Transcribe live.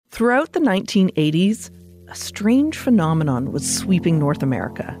Throughout the 1980s, a strange phenomenon was sweeping North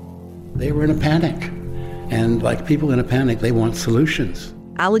America. They were in a panic. And like people in a panic, they want solutions.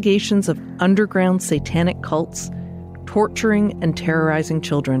 Allegations of underground satanic cults torturing and terrorizing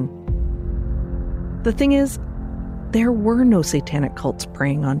children. The thing is, there were no satanic cults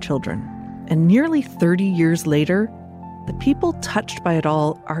preying on children. And nearly 30 years later, the people touched by it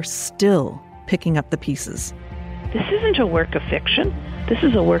all are still picking up the pieces. This isn't a work of fiction. This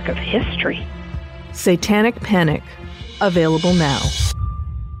is a work of history. Satanic Panic, available now.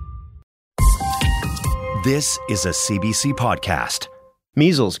 This is a CBC podcast.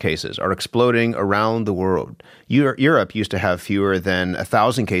 Measles cases are exploding around the world. Europe used to have fewer than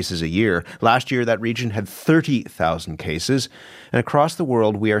 1,000 cases a year. Last year, that region had 30,000 cases. And across the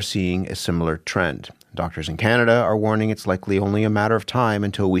world, we are seeing a similar trend. Doctors in Canada are warning it's likely only a matter of time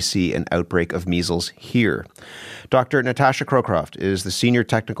until we see an outbreak of measles here. Dr. Natasha Crowcroft is the Senior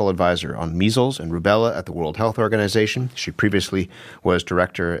Technical Advisor on Measles and Rubella at the World Health Organization. She previously was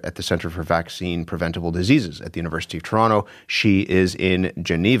Director at the Centre for Vaccine Preventable Diseases at the University of Toronto. She is in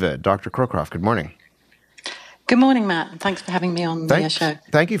Geneva. Dr. Crowcroft, good morning. Good morning, Matt, and thanks for having me on the show.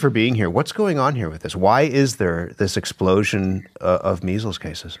 Thank you for being here. What's going on here with this? Why is there this explosion of measles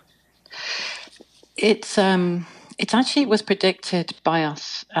cases? It was predicted by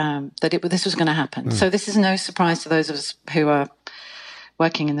us that this was going to happen. So this is no surprise to those of us who are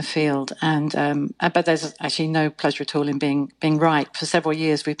working in the field. But there's actually no pleasure at all in being right. For several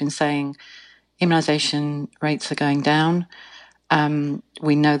years, we've been saying immunisation rates are going down.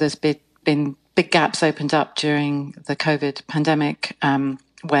 We know there's been big gaps opened up during the COVID pandemic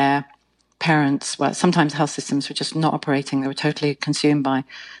where parents, sometimes health systems were just not operating. They were totally consumed by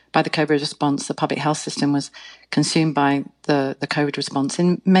the COVID response. The public health system was consumed by the COVID response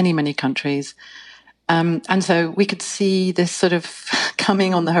in many, many countries. And so we could see this sort of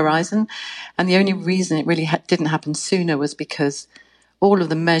coming on the horizon. And the only reason it really didn't happen sooner was because all of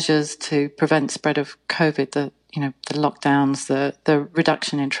the measures to prevent spread of COVID, the lockdowns, the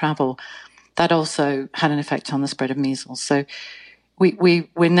reduction in travel, that also had an effect on the spread of measles. So we're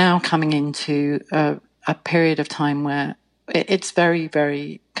now coming into a period of time where it's very,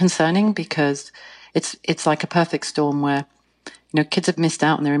 very concerning because it's like a perfect storm where, kids have missed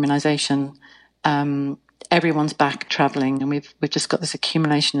out on their immunization. Everyone's back traveling, and we've just got this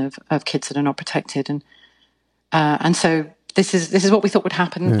accumulation of kids that are not protected, and so this is what we thought would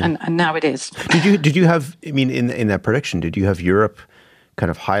happen, and now it is. Did you have? I mean, in that prediction, did you have Europe kind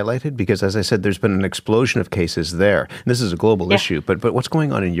of highlighted? Because as I said, there's been an explosion of cases there. And this is a global issue, but what's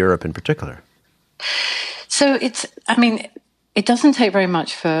going on in Europe in particular? So it doesn't take very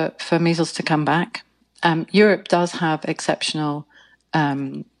much for measles to come back. Europe does have exceptionally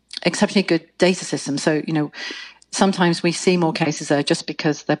good data systems. So, sometimes we see more cases there just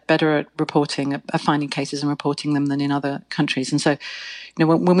because they're better at reporting, at finding cases and reporting them than in other countries. And so,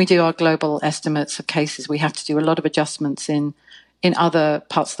 when we do our global estimates of cases, we have to do a lot of adjustments in other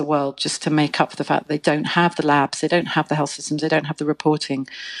parts of the world just to make up for the fact that they don't have the labs, they don't have the health systems, they don't have the reporting.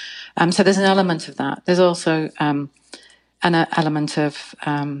 So there's an element of that. There's also an element of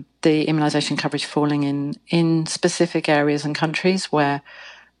the immunisation coverage falling in specific areas and countries where,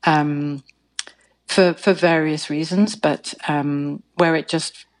 for various reasons, but where it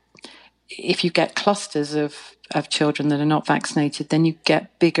just, if you get clusters of children that are not vaccinated, then you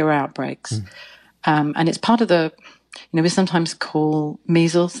get bigger outbreaks. And it's part of the, we sometimes call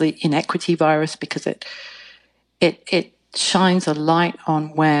measles the inequity virus because it shines a light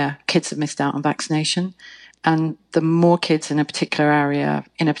on where kids have missed out on vaccination. And the more kids in a particular area,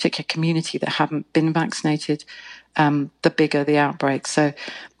 in a particular community that haven't been vaccinated, the bigger the outbreak. So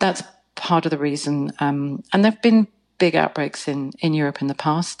that's part of the reason. And there have been big outbreaks in Europe in the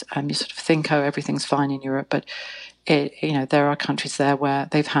past. You sort of think, everything's fine in Europe, but there are countries there where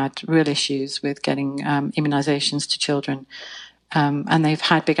they've had real issues with getting immunizations to children. And they've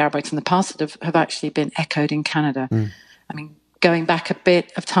had big outbreaks in the past that have actually been echoed in Canada. Going back a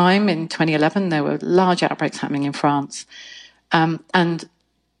bit of time, in 2011, there were large outbreaks happening in France. And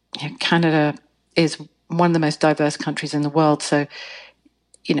Canada is one of the most diverse countries in the world. So,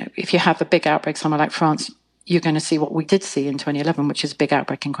 if you have a big outbreak somewhere like France, you're going to see what we did see in 2011, which is a big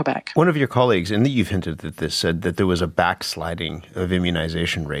outbreak in Quebec. One of your colleagues, and you've hinted at this, said that there was a backsliding of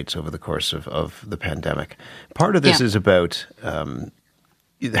immunization rates over the course of the pandemic. Part of this is about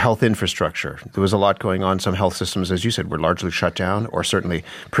health infrastructure. There was a lot going on. Some health systems, as you said, were largely shut down or certainly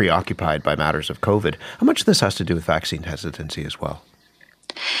preoccupied by matters of COVID. How much of this has to do with vaccine hesitancy as well?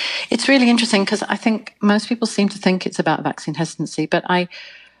 It's really interesting because I think most people seem to think it's about vaccine hesitancy, but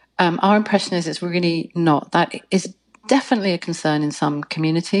our impression is it's really not. That is definitely a concern in some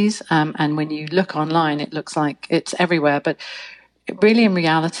communities. And when you look online, it looks like it's everywhere. But really, in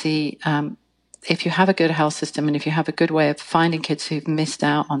reality, if you have a good health system and if you have a good way of finding kids who've missed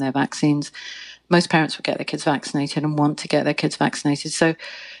out on their vaccines, most parents will get their kids vaccinated and want to get their kids vaccinated. So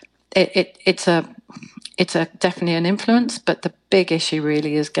it's definitely an influence, but the big issue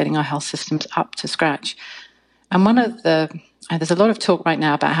really is getting our health systems up to scratch. And there's a lot of talk right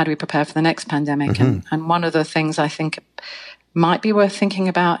now about how do we prepare for the next pandemic. And one of the things I think might be worth thinking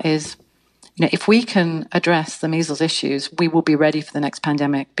about is, if we can address the measles issues, we will be ready for the next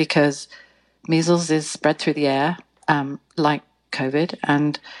pandemic, because measles is spread through the air, like COVID,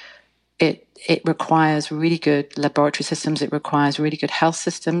 and it requires really good laboratory systems. It requires really good health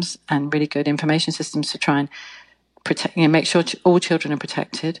systems and really good information systems to try and protect, make sure all children are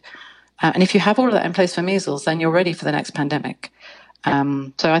protected. And if you have all of that in place for measles, then you're ready for the next pandemic.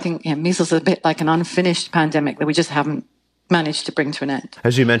 So I think measles is a bit like an unfinished pandemic that we just haven't managed to bring to an end.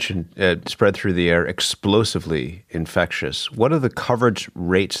 As you mentioned, spread through the air, explosively infectious. What are the coverage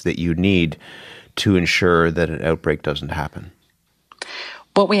rates that you need to ensure that an outbreak doesn't happen?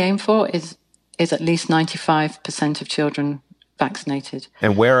 What we aim for is at least 95% of children vaccinated.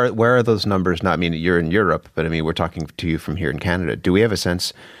 And where are those numbers? Not, I mean, you're in Europe, but I mean, we're talking to you from here in Canada. Do we have a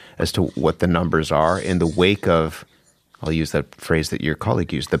sense as to what the numbers are in the wake of, I'll use that phrase that your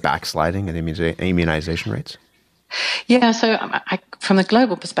colleague used, the backsliding in immunization rates? Yeah, so from the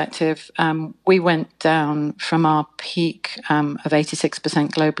global perspective, we went down from our peak of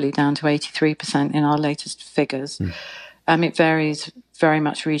 86% globally down to 83% in our latest figures. It varies very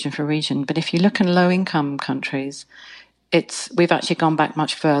much region for region. But if you look in low-income countries, we've actually gone back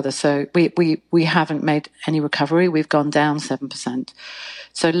much further. So we haven't made any recovery. We've gone down 7%.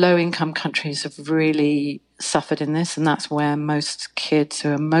 So low-income countries have really suffered in this, and that's where most kids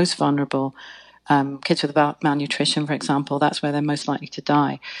who are most vulnerable, kids with malnutrition, for example, that's where they're most likely to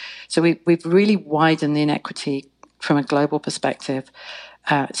die. So we've really widened the inequity from a global perspective.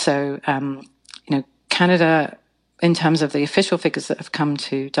 Canada, in terms of the official figures that have come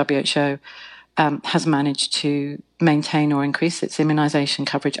to WHO, has managed to maintain or increase its immunization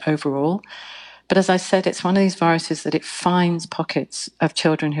coverage overall. But as I said, it's one of these viruses that it finds pockets of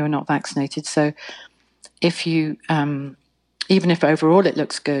children who are not vaccinated. So if you, even if overall it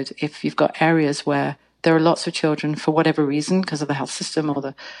looks good, if you've got areas where there are lots of children for whatever reason, because of the health system or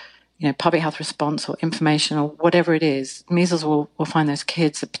the public health response or information or whatever it is, measles will find those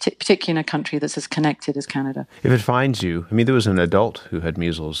kids, particularly in a country that's as connected as Canada. If it finds you, I mean, there was an adult who had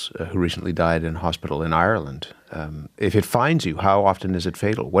measles who recently died in hospital in Ireland. If it finds you, how often is it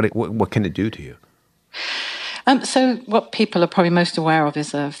fatal? What can it do to you? So what people are probably most aware of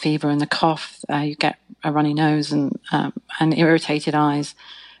is a fever and the cough. You get a runny nose and irritated eyes.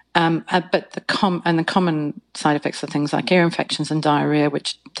 But the common side effects are things like ear infections and diarrhea,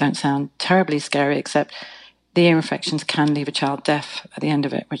 which don't sound terribly scary, except the ear infections can leave a child deaf at the end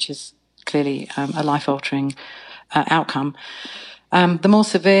of it, which is clearly a life-altering outcome. The more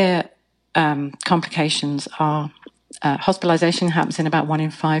severe complications are hospitalization happens in about 1 in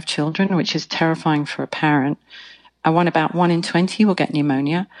 5 children, which is terrifying for a parent. About 1 in 20 will get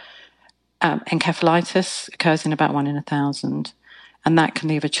pneumonia. Encephalitis occurs in about 1 in 1,000. And that can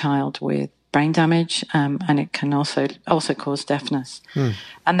leave a child with brain damage, and it can also cause deafness.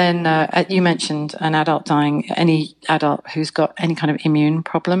 And then you mentioned an adult dying. Any adult who's got any kind of immune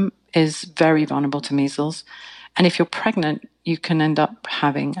problem is very vulnerable to measles. And if you're pregnant, you can end up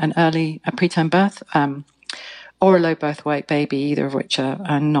having a preterm birth or a low birth weight baby, either of which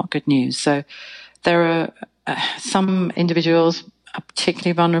are not good news. So there are some individuals are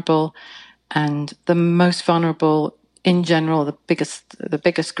particularly vulnerable, and the most vulnerable in general, the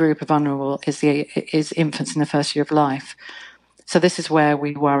biggest group of vulnerable is infants in the first year of life. So this is where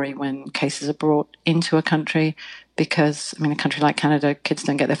we worry when cases are brought into a country, because a country like Canada, kids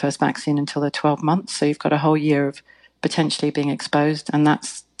don't get their first vaccine until they're 12 months. So you've got a whole year of potentially being exposed, and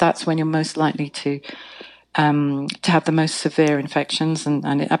that's when you're most likely to have the most severe infections, and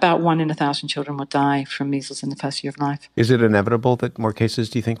about 1 in 1,000 children will die from measles in the first year of life. Is it inevitable that more cases,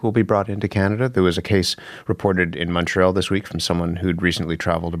 do you think, will be brought into Canada? There was a case reported in Montreal this week from someone who'd recently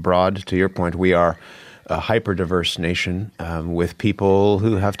traveled abroad. To your point, we are a hyper-diverse nation with people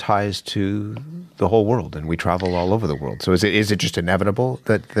who have ties to the whole world, and we travel all over the world. So is it just inevitable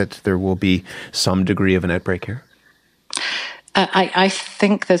that there will be some degree of an outbreak here? I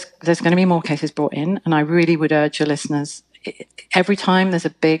think there's going to be more cases brought in, and I really would urge your listeners, every time there's a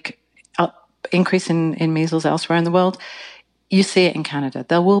big increase in measles elsewhere in the world, you see it in Canada.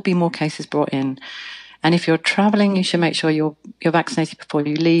 There will be more cases brought in. And if you're traveling, you should make sure you're vaccinated before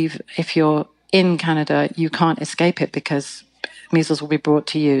you leave. If you're in Canada, you can't escape it because measles will be brought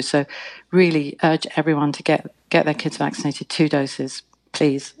to you. So really urge everyone to get their kids vaccinated, 2 doses,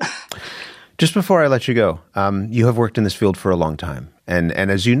 please. Just before I let you go, you have worked in this field for a long time. And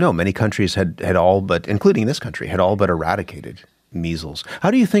as you know, many countries had all but, including this country, had all but eradicated measles.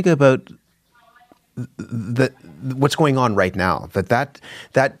 How do you think about what's going on right now, that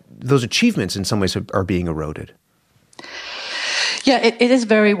those achievements in some ways are being eroded? Yeah, it is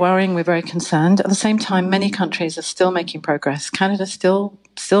very worrying. We're very concerned. At the same time, many countries are still making progress. Canada's still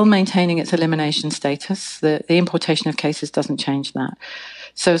maintaining its elimination status. The importation of cases doesn't change that.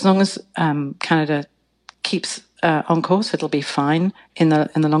 So as long as Canada keeps on course, it'll be fine in the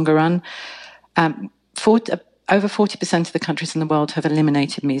longer run. Over 40% of the countries in the world have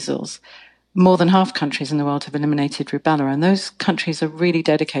eliminated measles. More than half countries in the world have eliminated rubella, and those countries are really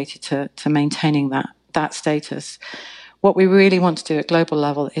dedicated to maintaining that status. What we really want to do at global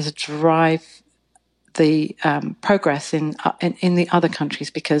level is drive the progress in the other countries,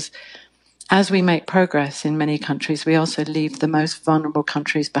 because as we make progress in many countries, we also leave the most vulnerable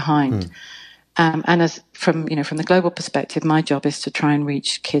countries behind. And as from the global perspective, my job is to try and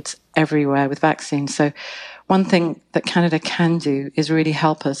reach kids everywhere with vaccines. So one thing that Canada can do is really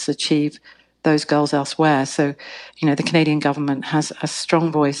help us achieve those goals elsewhere. So, the Canadian government has a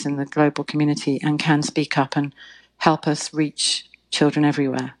strong voice in the global community and can speak up and help us reach children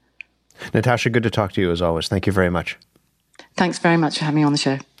everywhere. Natasha, good to talk to you as always. Thank you very much. Thanks very much for having me on the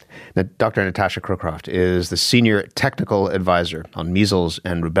show. Dr. Natasha Crowcroft is the Senior Technical Advisor on Measles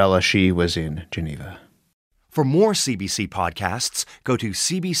and Rubella. She was in Geneva. For more CBC podcasts, go to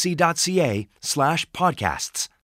cbc.ca/podcasts.